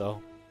well,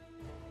 so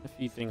a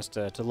few things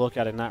to look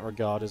at in that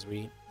regard as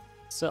we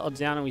settle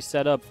down and we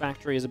set up.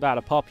 Factory is about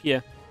to pop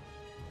here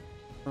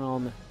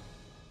from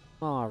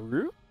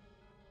Maru.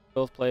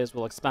 Both players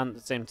will expand at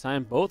the same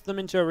time. Both of them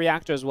into a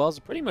reactor as well,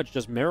 so pretty much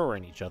just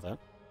mirroring each other.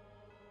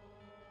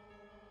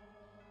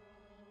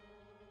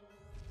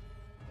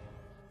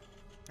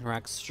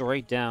 Rack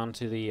straight down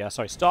to the...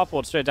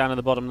 Starport straight down to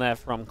the bottom there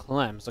from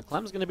Clem. So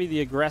Clem's going to be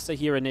the aggressor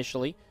here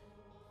initially.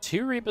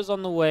 2 Reapers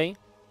on the way,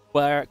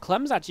 where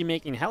Clem's actually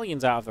making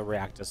Hellions out of the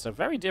reactor. So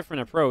very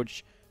different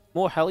approach.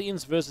 More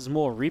Hellions versus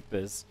more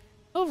Reapers.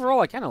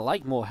 Overall, I kind of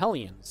like more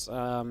Hellions.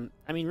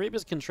 I mean,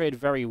 Reapers can trade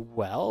very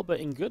well, but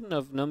in good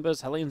enough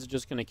numbers, Hellions are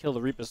just going to kill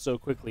the Reapers so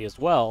quickly as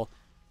well.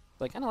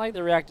 So I kind of like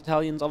the reacted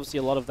Hellions. Obviously,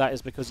 a lot of that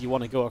is because you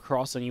want to go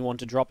across and you want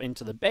to drop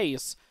into the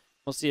base.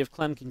 We'll see if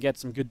Clem can get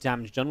some good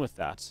damage done with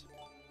that.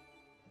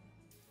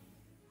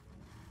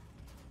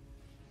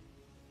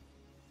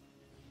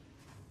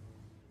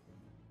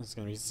 It's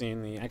going to be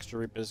seeing the extra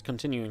Reapers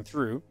continuing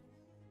through.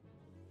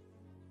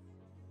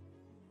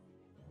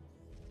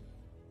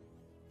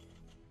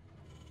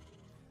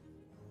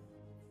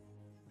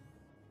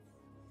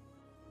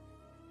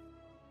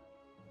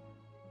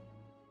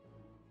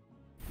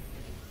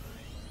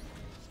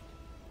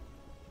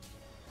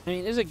 I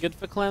mean, is it good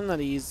for Clem that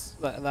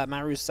that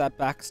Maru's sat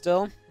back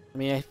still? I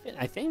mean,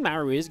 I think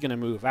Maru is going to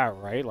move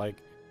out, right? Like,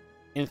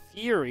 in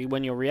theory,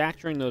 when you're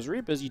reactoring those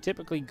Reapers, you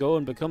typically go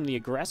and become the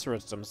aggressor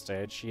at some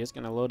stage. He is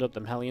going to load up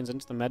them Hellions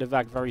into the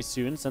medevac very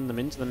soon, send them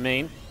into the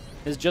main.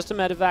 There's just a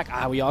medevac.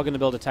 Ah, we are going to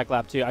build a tech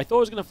lab too. I thought it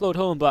was going to float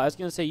home, but I was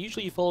going to say,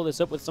 usually you follow this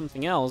up with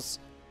something else.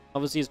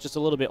 Obviously, it's just a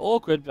little bit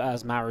awkward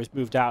as Maru's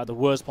moved out at the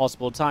worst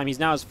possible time. He's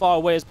now as far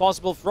away as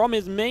possible from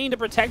his main to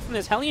protect from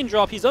this Hellion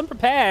drop. He's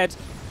unprepared.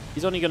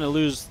 He's only going to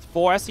lose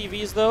 4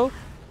 SCVs, though.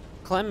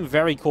 Clem,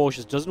 very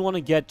cautious. Doesn't want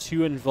to get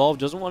too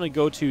involved. Doesn't want to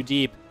go too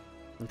deep.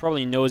 And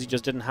probably knows he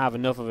just didn't have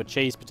enough of a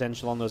chase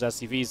potential on those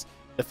SCVs.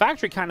 The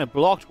factory kind of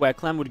blocked where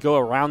Clem would go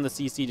around the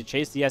CC to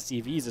chase the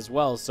SCVs as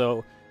well.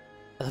 So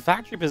the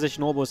factory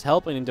position almost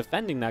helping in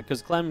defending that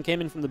because Clem came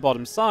in from the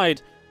bottom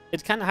side.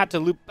 It kind of had to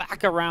loop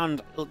back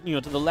around, you know,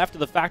 to the left of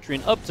the factory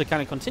and up to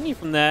kind of continue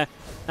from there.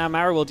 Now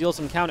Maru will deal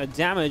some counter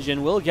damage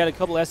and will get a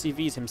couple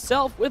SCVs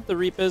himself with the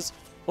Reapers.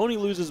 Only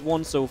loses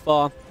 1 so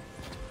far.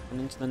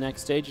 And into the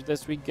next stage of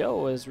this we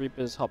go as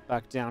Reapers hop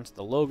back down to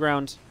the low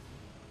ground.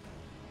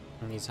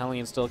 And these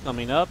Hellions still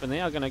coming up, and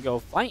they are going to go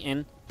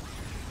fighting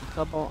a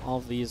couple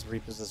of these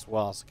Reapers as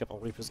well. So a couple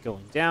of Reapers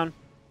going down.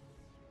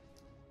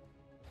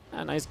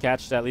 A nice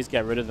catch to at least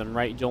get rid of them,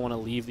 right? You don't want to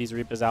leave these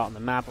Reapers out on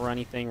the map or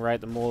anything, right?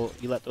 The more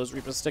you let those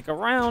Reapers stick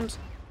around,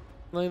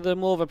 the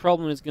more of a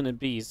problem it's going to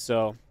be.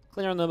 So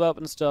clearing them up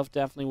and stuff,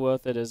 definitely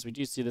worth it, as we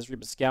do see this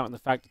Reaper scout and the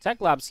fact the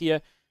tech lab's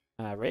here.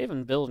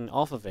 Raven building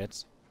off of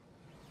it.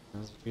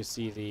 As you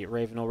see the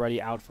Raven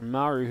already out from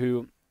Maru,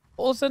 who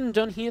all said and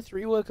done here,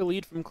 3 worker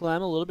lead from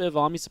Clem, a little bit of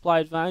army supply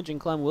advantage, and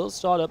Clem will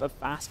start up a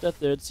faster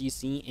 3rd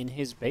CC in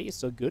his base,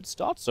 so good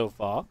start so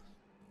far.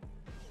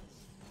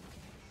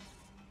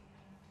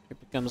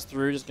 Reaper comes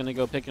through, just going to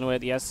go picking away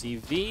at the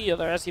SCV.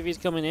 Other SCV's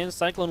coming in,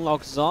 Cyclone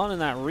locks on,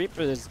 and that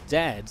Reaper is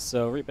dead,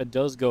 so Reaper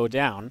does go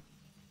down.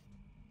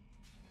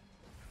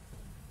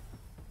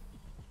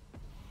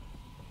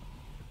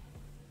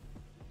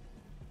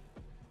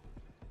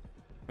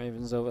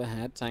 Ravens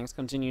overhead, tanks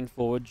continuing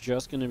forward,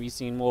 just going to be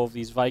seeing more of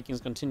these Vikings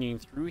continuing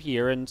through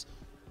here, and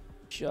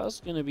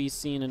just going to be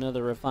seeing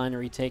another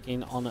refinery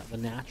taking on the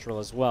natural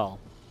as well.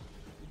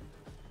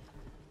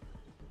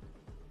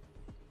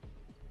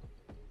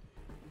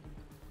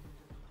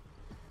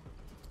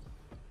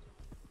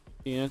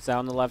 Units out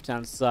on the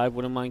left-hand side,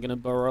 wouldn't mind going to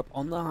burrow up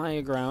on the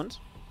higher ground.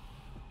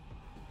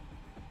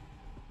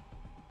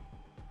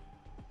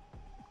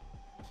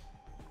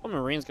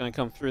 Marine's going to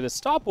come through. The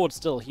starport's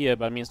still here,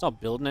 but I mean, it's not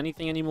building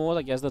anything anymore.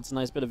 I guess that's a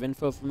nice bit of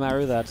info from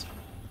Maru that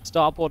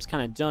starport's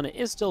kind of done. It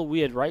is still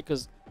weird, right?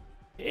 Because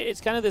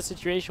it's kind of this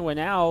situation where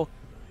now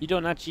you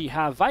don't actually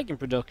have Viking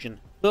production.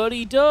 But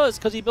he does,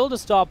 because he built a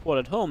starport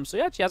at home, so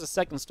he actually has a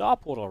second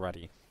starport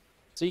already.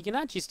 So you can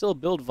actually still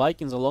build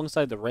Vikings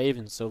alongside the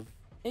Ravens, so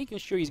making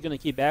sure he's going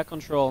to keep air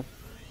control.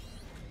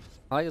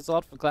 I like this a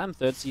lot for Clem.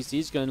 3rd CC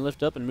is going to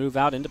lift up and move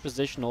out into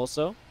position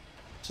also.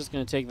 Just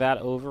going to take that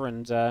over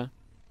and...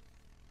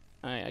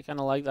 I kind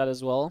of like that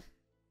as well.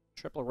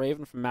 Triple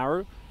Raven from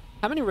Maru.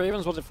 How many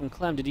Ravens was it from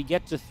Clem? Did he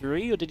get to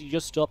 3 or did he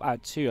just stop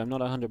at 2? I'm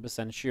not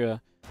 100%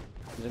 sure.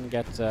 He didn't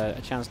get a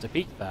chance to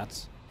peek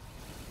that.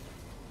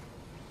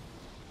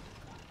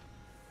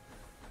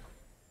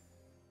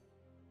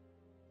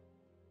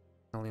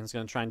 Hellions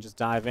going to try and just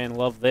dive in.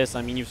 Love this.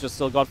 I mean, you've just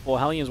still got 4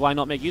 Hellions. Why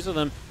not make use of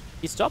them?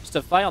 He stops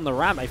to fight on the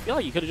ramp. I feel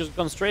like you could have just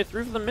gone straight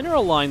through for the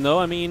mineral line, though.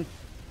 I mean,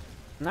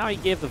 now he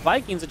gave the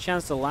Vikings a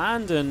chance to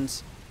land, and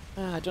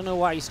I don't know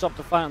why he stopped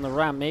to fight on the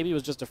ramp. Maybe he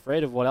was just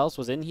afraid of what else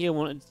was in here,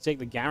 wanted to take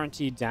the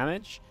guaranteed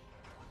damage.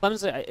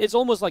 Clem's, it's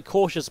almost like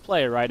cautious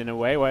play, right, in a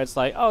way, where it's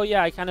like, oh,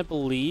 yeah, I kind of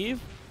believe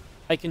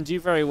I can do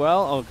very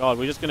well. Oh, God,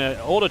 we're just going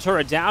to hold a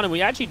turret down, and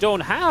we actually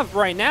don't have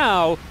right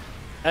now.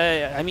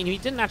 I mean, he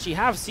didn't actually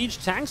have siege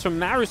tanks from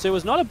Maru, so it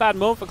was not a bad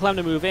moment for Clem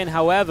to move in.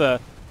 However,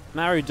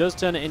 Maru does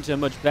turn it into a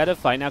much better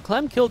fight. Now,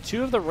 Clem killed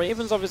 2 of the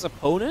Ravens of his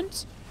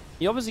opponent.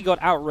 He obviously got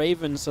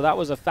out-Raven, so that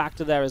was a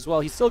factor there as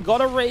well. He's still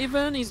got a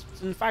Raven. He's,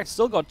 in fact,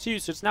 still got 2,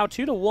 so it's now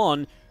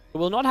 2-1. He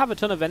will not have a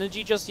ton of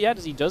energy just yet,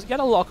 as he does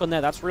get a lock on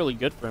there. That's really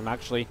good for him,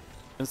 actually.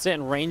 Can sit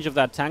in range of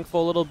that tank for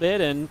a little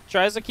bit and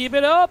tries to keep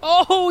it up.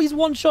 Oh, he's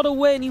 1 shot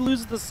away, and he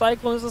loses the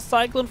Cyclone. As the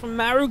Cyclone from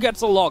Maru gets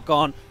a lock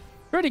on.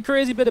 Pretty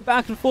crazy bit of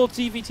back-and-forth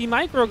TvT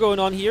micro going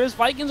on here, as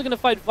Vikings are going to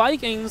fight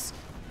Vikings.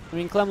 I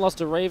mean, Clem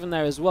lost a Raven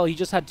there as well. He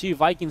just had 2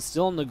 Vikings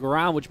still on the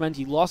ground, which meant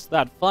he lost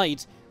that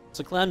fight.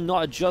 So Clem,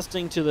 not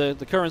adjusting to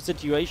the current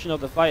situation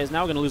of the fight, is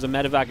now going to lose a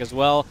medevac as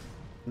well.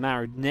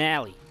 Maru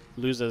narrowly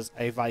loses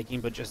a Viking,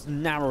 but just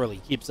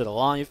narrowly keeps it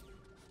alive.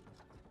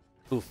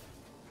 Oof.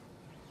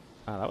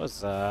 Wow,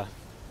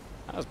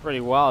 that was pretty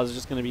wild. It's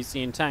just going to be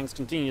seeing tanks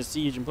continue to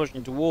siege and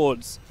pushing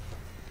towards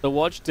the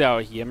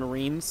watchtower here.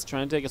 Marines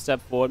trying to take a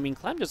step forward. I mean,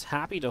 Clem just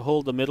happy to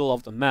hold the middle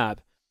of the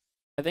map.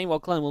 I think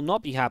what Clem will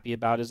not be happy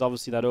about is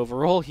obviously that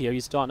overall here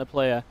he's starting to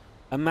play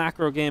a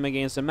macro game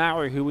against a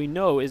Maru who we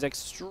know is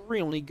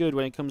extremely good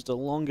when it comes to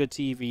longer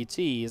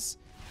TVTs.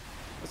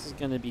 This is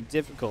going to be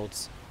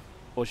difficult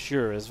for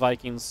sure as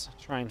Vikings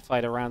try and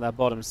fight around that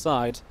bottom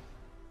side.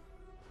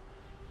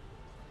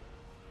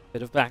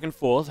 Bit of back and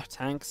forth,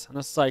 tanks and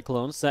a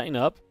Cyclone setting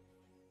up.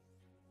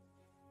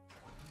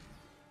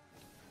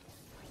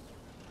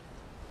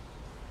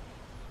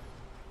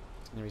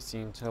 Going to be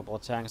seeing a couple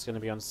of tanks going to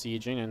be on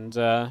sieging, and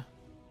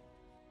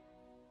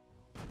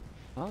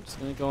well, just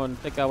going to go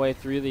and pick our way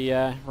through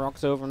the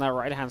rocks over on that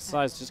right-hand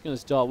side. It's just going to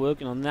start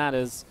working on that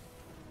as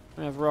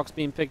we have rocks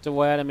being picked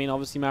away. I mean,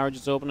 obviously, Maru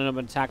just opening up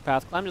an attack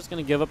path. Clem just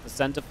going to give up the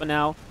center for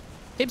now.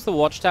 Keeps the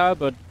watchtower,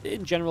 but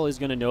in general, he's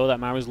going to know that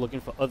Maru's looking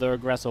for other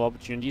aggressive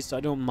opportunities, so I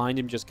don't mind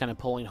him just kind of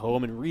pulling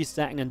home and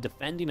resetting and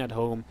defending at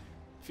home.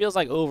 Feels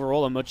like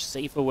overall a much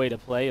safer way to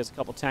play, as a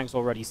couple tanks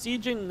already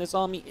sieging, and this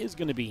army is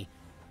going to be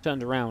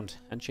turned around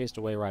and chased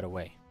away right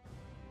away.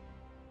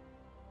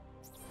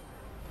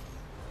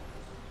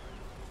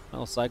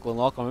 Well, Cyclone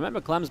lock on.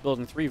 Remember, Clem's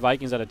building 3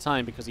 Vikings at a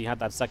time because he had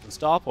that second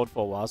starport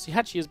for a while, so he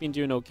actually has been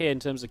doing okay in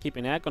terms of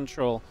keeping air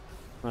control,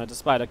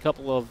 despite a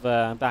couple of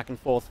back and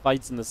forth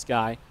fights in the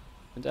sky.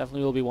 And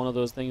definitely will be one of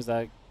those things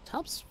that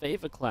helps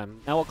favor Clem.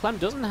 Now, what Clem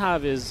doesn't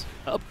have is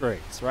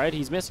upgrades, right?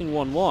 He's missing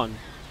 1-1,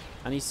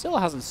 and he still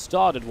hasn't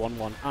started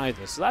 1-1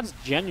 either, so that's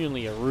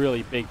genuinely a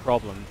really big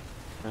problem.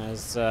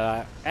 As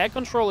air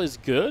control is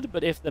good,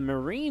 but if the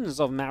Marines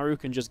of Maru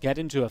can just get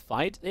into a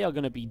fight, they are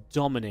going to be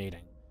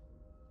dominating.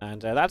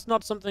 And that's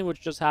not something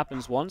which just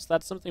happens once,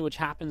 that's something which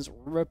happens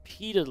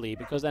repeatedly,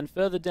 because then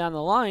further down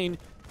the line,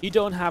 you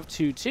don't have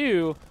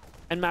 2-2,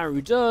 and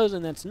Maru does,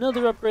 and that's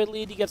another upgrade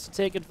lead he gets to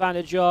take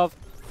advantage of.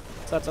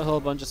 So that's a whole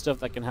bunch of stuff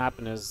that can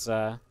happen as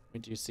we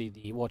do see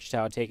the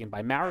watchtower taken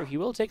by Maru. He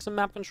will take some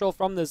map control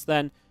from this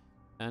then,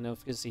 and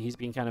obviously he's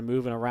been kind of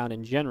moving around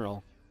in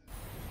general.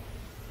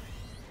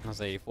 As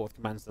a 4th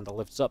command center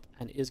lifts up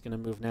and is going to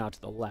move now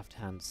to the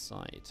left-hand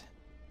side.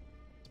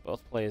 So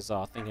both players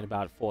are thinking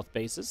about 4th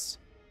bases.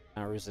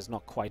 Maru's is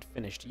not quite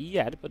finished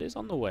yet, but is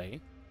on the way.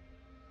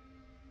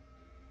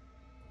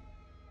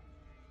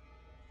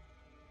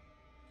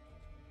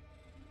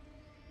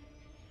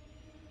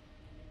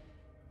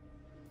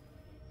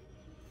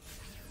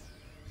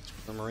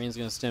 The Marine's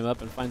going to stem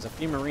up and finds a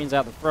few Marines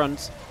out the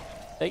front.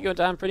 They go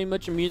down pretty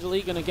much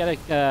immediately. Going to get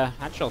a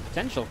actual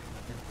potential.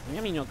 I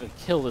mean, you're not going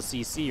to kill the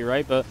CC,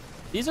 right? But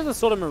these are the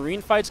sort of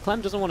Marine fights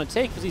Clem doesn't want to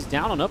take because he's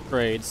down on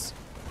upgrades.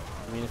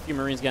 I mean, a few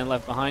Marines getting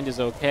left behind is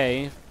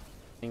okay. I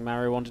think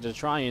Maru wanted to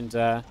try and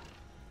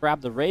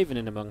grab the Raven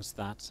in amongst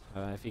that.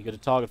 If he could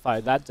have target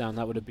fired that down,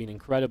 that would have been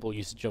incredible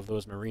usage of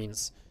those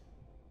Marines.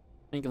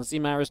 You can see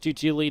Maru's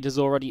 2-2 lead is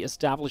already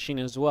establishing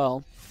as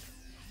well.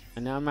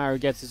 And now Maru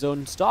gets his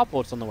own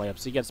starports on the way up.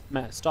 So he gets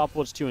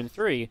starports 2 and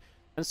 3.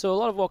 And so a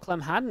lot of what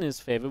Clem had in his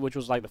favor, which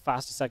was like the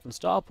fastest second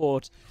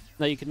starport,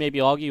 that you could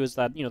maybe argue is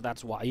that, you know,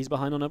 that's why he's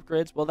behind on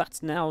upgrades. Well,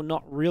 that's now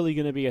not really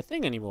going to be a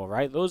thing anymore,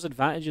 right? Those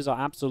advantages are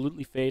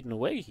absolutely fading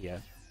away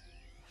here.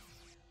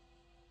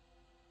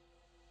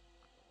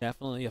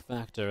 Definitely a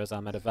factor as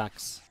our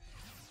medevacs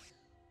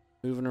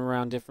moving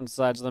around different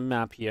sides of the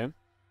map here.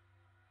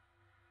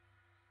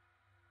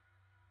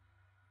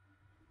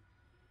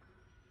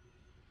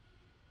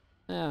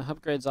 Yeah,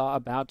 upgrades are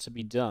about to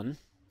be done.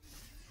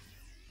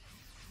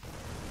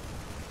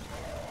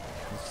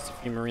 Just a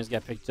few Marines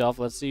get picked off.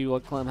 Let's see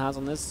what Clem has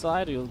on this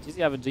side. Does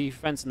he have a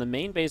defense in the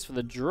main base for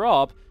the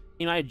drop?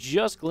 You know, I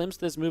just glimpsed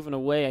this moving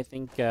away. I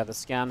think the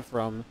scan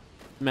from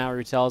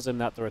Maru tells him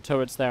that there are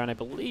turrets there, and I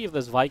believe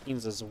there's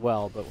Vikings as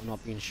well, but we're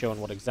not being shown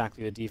what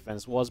exactly the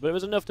defense was. But it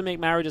was enough to make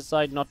Maru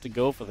decide not to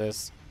go for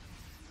this.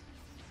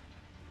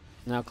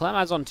 Now, Clem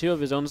adds on 2 of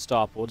his own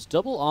starports,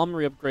 double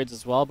armory upgrades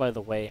as well, by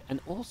the way, and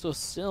also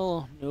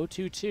still no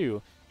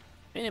 2-2.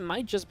 And it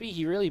might just be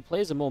he really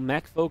plays a more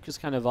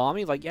mech-focused kind of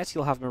army. Like, yes,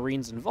 he'll have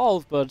Marines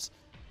involved, but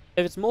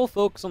if it's more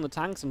focused on the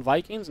tanks and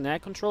Vikings and air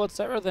control,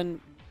 etc.,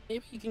 then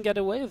maybe he can get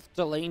away with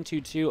delaying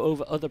 2-2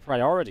 over other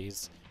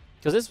priorities.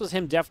 Because this was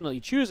him definitely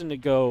choosing to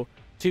go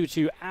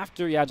 2-2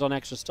 after he adds on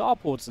extra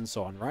starports and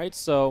so on, right?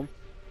 So,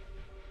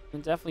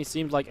 it definitely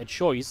seemed like a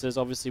choice, as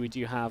obviously we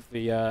do have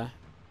the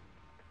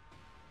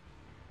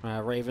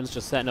Ravens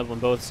just setting up on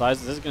both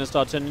sides. This is going to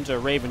start turning into a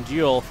Raven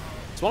duel.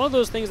 It's one of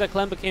those things that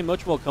Clem became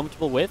much more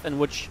comfortable with, and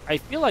which I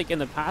feel like in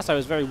the past I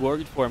was very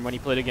worried for him when he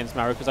played against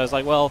Maru, because I was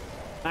like, well,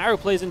 Maru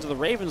plays into the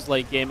Ravens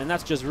late game, and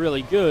that's just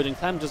really good, and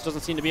Clem just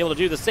doesn't seem to be able to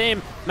do the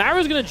same.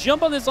 Maru's going to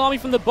jump on this army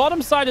from the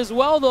bottom side as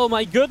well, though.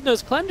 My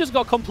goodness, Clem just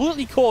got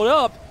completely caught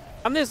up,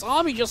 and this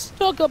army just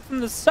stuck up from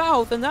the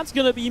south, and that's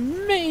going to be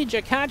major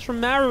catch from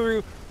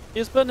Maru.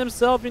 He's putting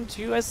himself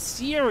into a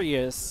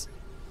serious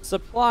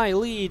supply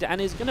lead,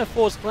 and is going to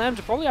force Clem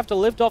to probably have to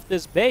lift off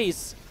this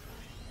base.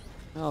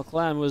 Well,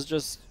 Clem was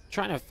just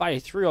trying to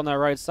fight through on that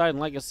right side, and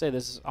like I say,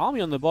 this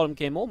army on the bottom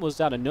came almost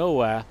out of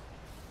nowhere.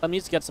 Clem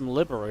needs to get some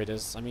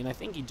Liberators. I mean, I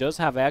think he does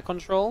have air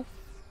control.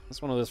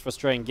 It's one of those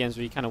frustrating games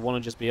where you kind of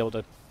want to just be able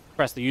to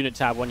press the unit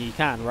tab when you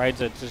can, right,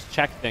 to just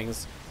check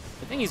things.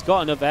 I think he's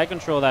got enough air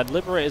control that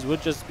Liberators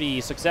would just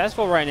be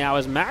successful right now,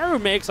 as Maru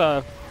makes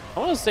a, I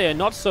want to say, a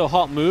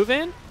not-so-hot move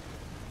in.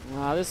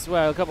 This is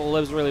where a couple of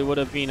libs really would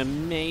have been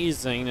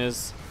amazing,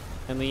 as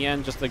in the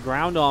end, just the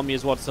ground army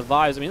is what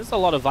survives. I mean, there's a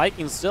lot of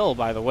Vikings still,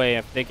 by the way,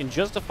 if they can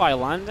justify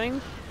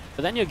landing,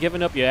 but then you're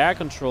giving up your air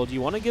control. Do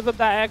you want to give up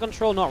that air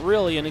control? Not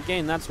really, and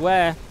again, that's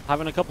where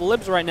having a couple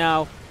libs right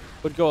now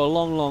would go a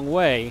long, long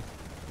way.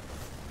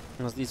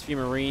 As these few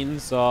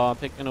Marines are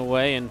picking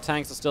away and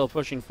tanks are still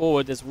pushing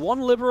forward. There's one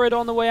Liberator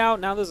on the way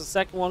out. Now there's a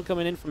second one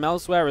coming in from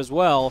elsewhere as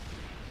well.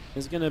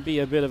 It's going to be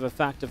a bit of a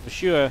factor for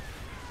sure.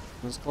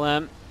 There's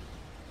Clem.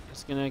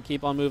 Just going to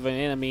keep on moving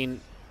in. I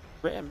mean,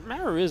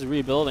 Maru is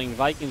rebuilding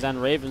Vikings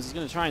and Ravens. He's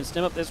going to try and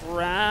stem up this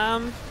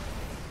ram.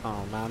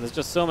 Oh, man, there's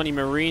just so many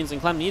Marines, and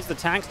Clem needs the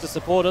tanks to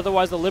support.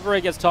 Otherwise, the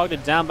Liberator gets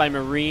targeted down by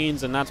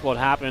Marines, and that's what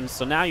happens.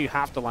 So now you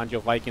have to land your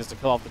Vikings to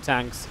kill off the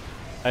tanks.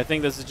 I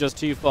think this is just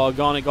too far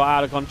gone. It got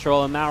out of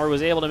control, and Maru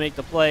was able to make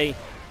the play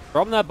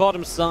from that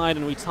bottom side,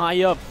 and we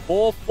tie up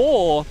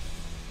 4-4.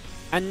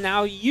 And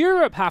now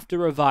Europe have to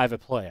revive a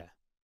player,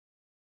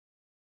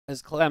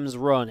 as Clem's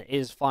run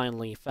is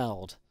finally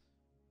felled.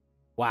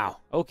 Wow.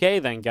 Okay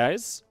then,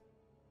 guys.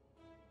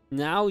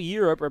 Now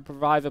Europe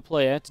revive a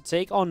player to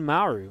take on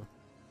Maru.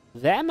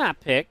 Their map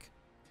pick,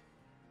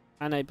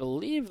 and I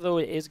believe, though,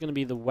 it is going to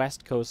be the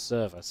West Coast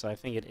server, so I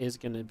think it is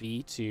going to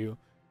be to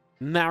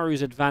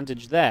Maru's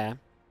advantage there.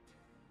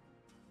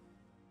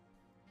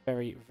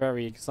 Very,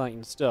 very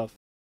exciting stuff.